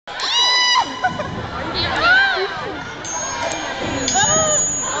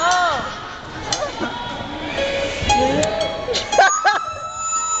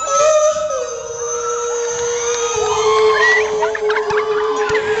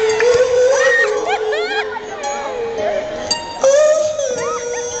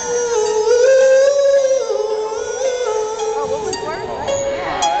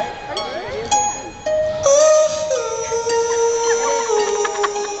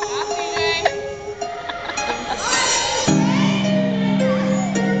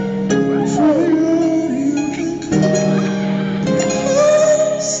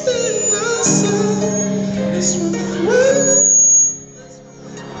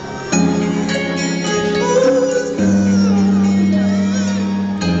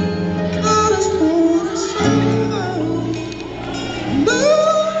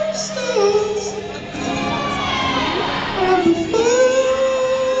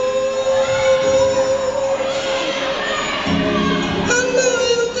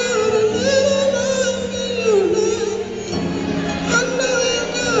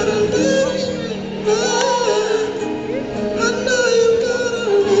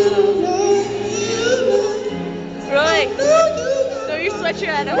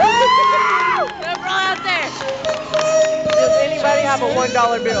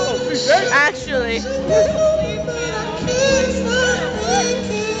$1 bill. Actually.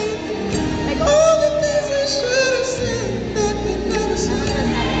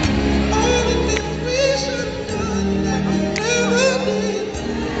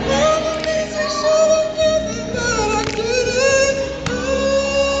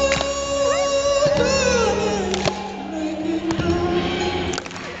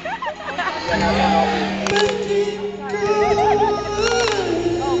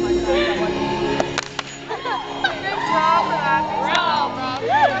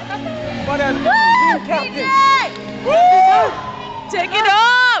 What a team captain. Take it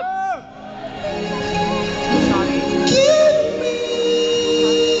up!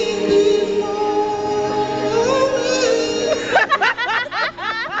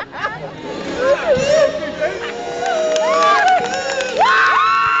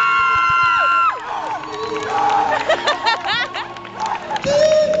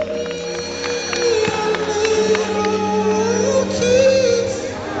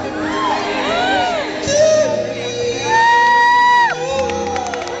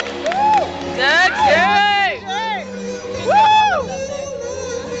 Sexy!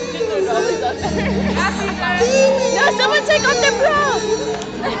 No, someone take off their bra!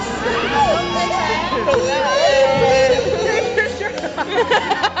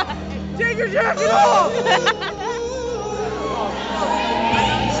 Take your jacket off!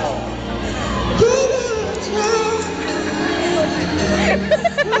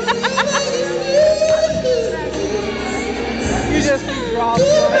 You just see drops.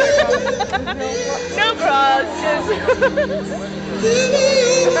 No bras, just...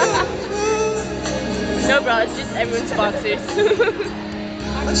 no bras, just everyone's boxers.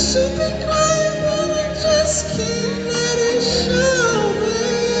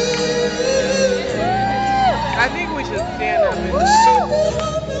 I think we should stand up and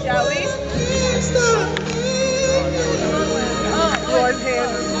Shall we? Lord's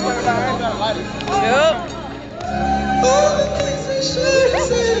hands and Nope. All the things we should have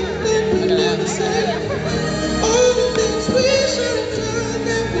said, that we never said. All the things we should have done.